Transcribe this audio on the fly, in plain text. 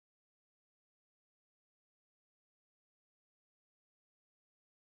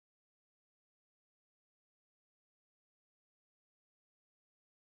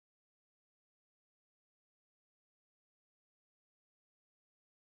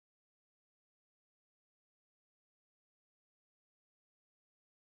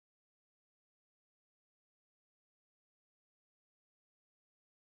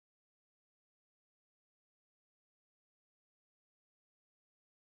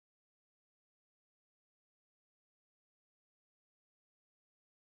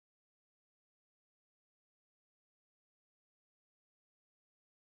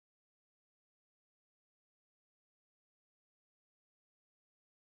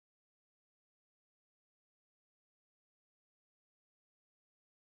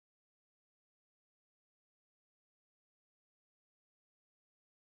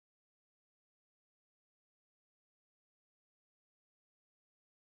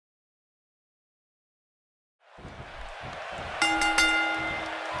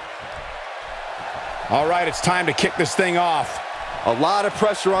All right, it's time to kick this thing off. A lot of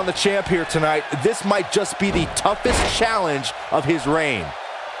pressure on the champ here tonight. This might just be the toughest challenge of his reign.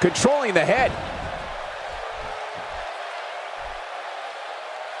 Controlling the head.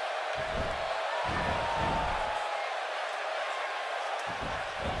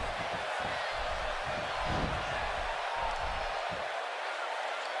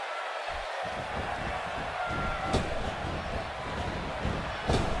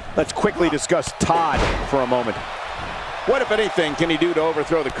 Let's quickly discuss Todd for a moment. What, if anything, can he do to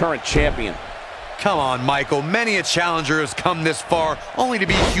overthrow the current champion? Come on, Michael. Many a challenger has come this far only to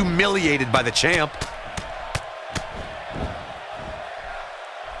be humiliated by the champ.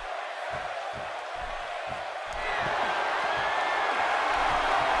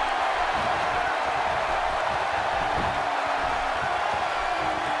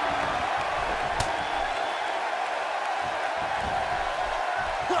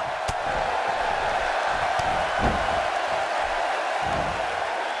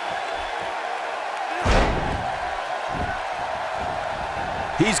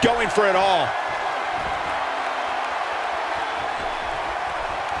 He's going for it all.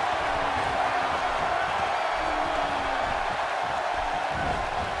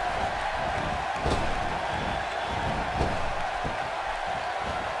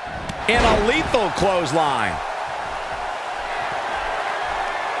 And a lethal clothesline.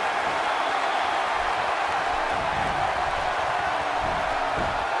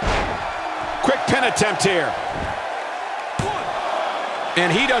 Quick pin attempt here. And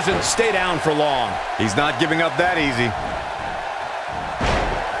he doesn't stay down for long. He's not giving up that easy.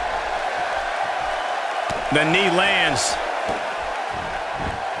 The knee lands.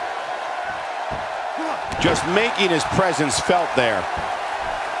 Just making his presence felt there.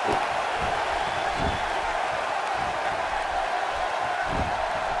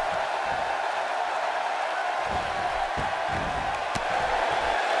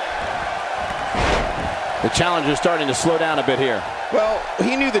 The challenger's starting to slow down a bit here. Well,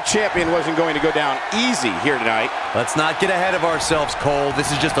 he knew the champion wasn't going to go down easy here tonight. Let's not get ahead of ourselves, Cole.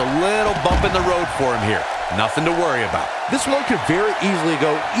 This is just a little bump in the road for him here. Nothing to worry about. This one could very easily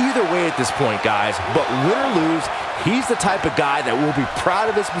go either way at this point, guys. But win or lose, he's the type of guy that will be proud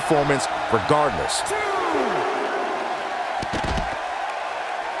of his performance regardless.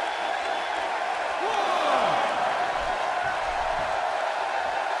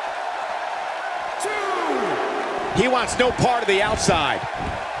 He wants no part of the outside.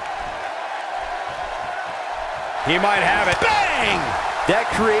 He might have it. Bang! That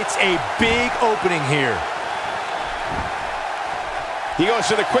creates a big opening here. He goes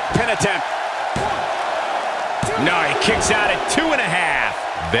for the quick pin attempt. No, he kicks out at 2.5.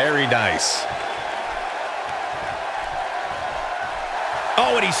 Very nice.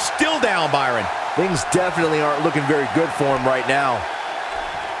 Oh, and he's still down, Byron. Things definitely aren't looking very good for him right now.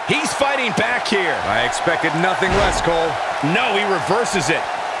 He's fighting back here. I expected nothing less, Cole. No, he reverses it.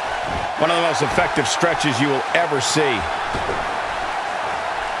 One of the most effective stretches you will ever see.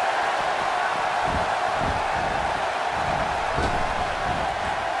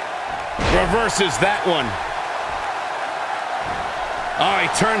 Reverses that one. Oh, he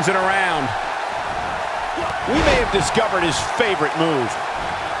turns it around. We may have discovered his favorite move.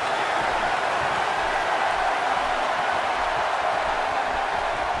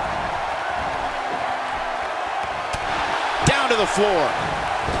 To the floor.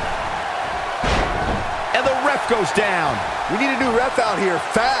 And the ref goes down. We need a new ref out here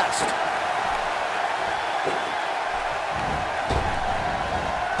fast.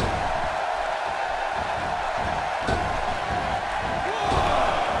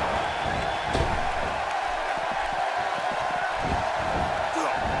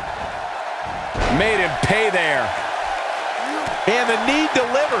 Made him pay there. And the knee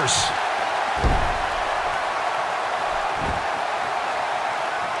delivers.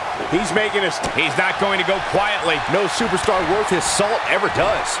 He's making us. He's not going to go quietly. No superstar worth his salt ever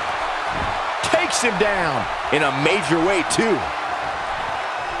does. Takes him down. In a major way, too.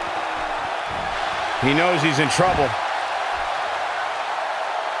 He knows he's in trouble.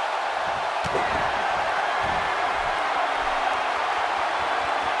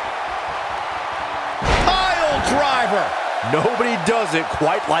 Pile driver. Nobody does it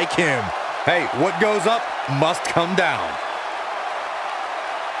quite like him. Hey, what goes up must come down.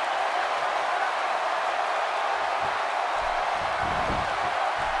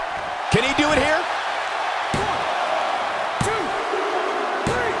 Can he do it here? 1, 2,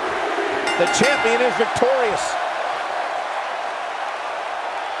 3. The champion is victorious.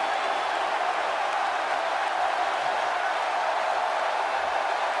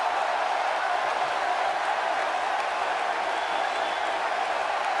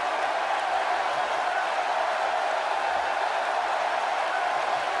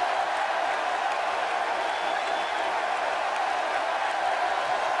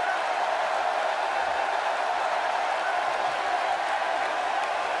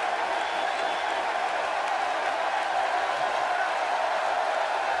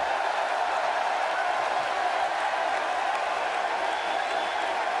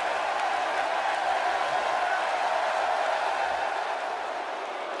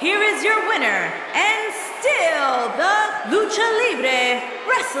 here is your winner, and still the Lucha Libre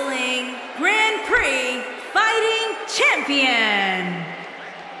Wrestling Grand Prix Fighting Champion,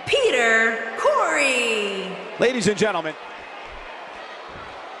 Peter Corey. Ladies and gentlemen,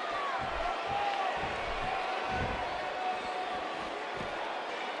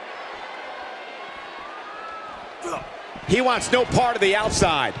 he wants no part of the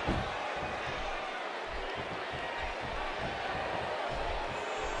outside.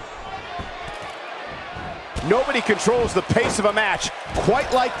 Nobody controls the pace of a match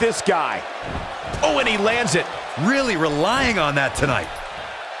quite like this guy. Oh, and he lands it. Really relying on that tonight.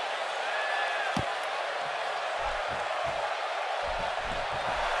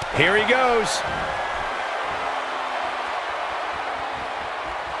 Here he goes.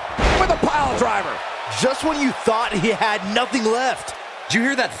 With a pile driver. Just when you thought he had nothing left. Did you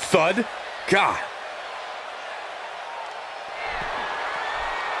hear that thud? God.